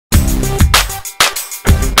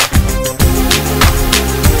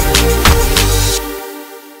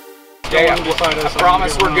Yeah, I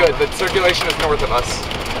promise we're good. The circulation is north of us.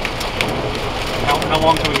 How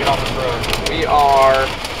long can we get off this road? We are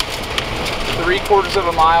 3/4 of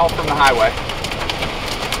a mile from the highway.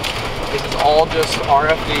 This is all just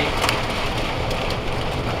RFD.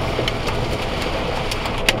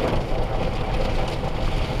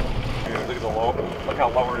 Look at the low. Look how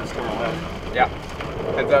lower it is to our left. Yeah.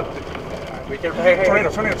 Heads up. Be careful. Hey,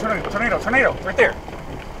 tornado, right there.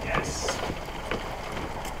 Yes.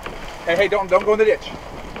 Hey, don't go in the ditch.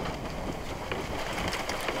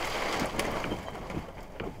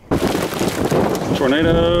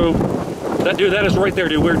 Tornado. That is right there,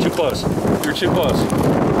 dude. We're too close. You're too close.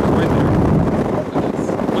 Right there.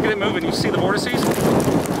 Look at it moving. You see the vortices?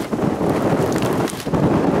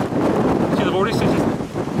 See the vortices?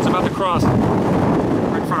 It's about to cross.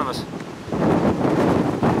 Right in front of us.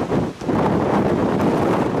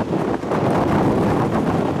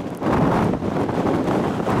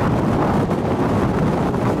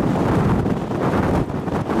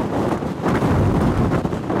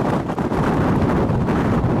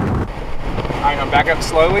 Back up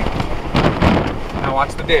slowly. Now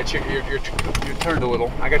watch the ditch. You're turned a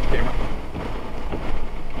little. I got your camera.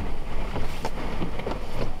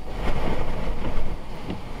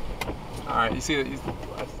 All right. You see that?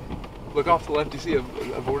 Look off to the left. You see a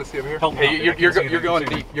vortice over here? Hey, you're going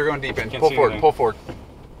deep. You're going deep in. Pull forward. Pull forward.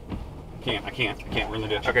 I can't. We're in the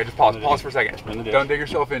ditch. Okay, just pause. Pause for a second. We're in the ditch. Don't dig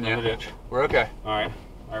yourself in yet. We're in the ditch. We're okay. All right,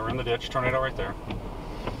 we're in the ditch. Tornado right there.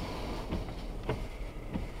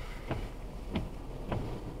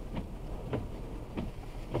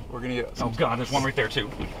 We're gonna get. Oh God, there's one right there too.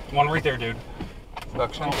 One right there, dude.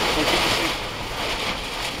 Suction. Don't keep the seat.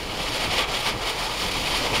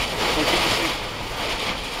 Don't keep the seat.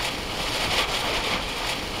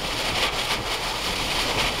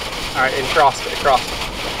 All right, it crossed. It crossed.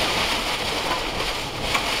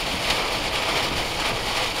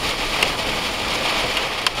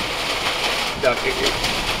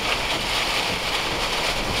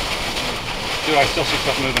 Dude, I still see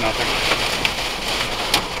stuff moving out there.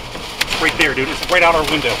 Right there, dude. It's right out our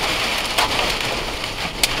window.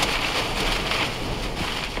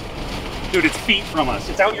 Dude, it's feet from us.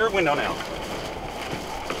 It's out your window now.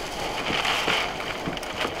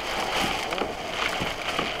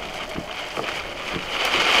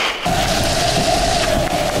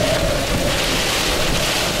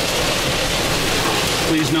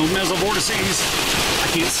 Please no mesovortices. I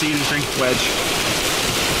can't see anything. wedge.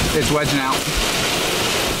 It's wedging out.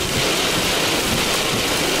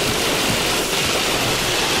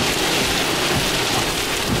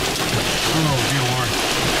 Oh, dear Lord.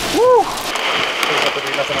 Woo!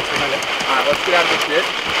 Nothing else behind it. Alright, let's get out of this ditch.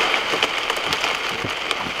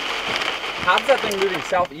 How's that thing moving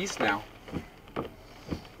southeast now?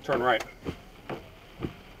 Turn right.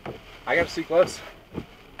 I gotta see close.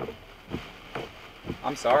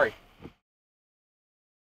 I'm sorry.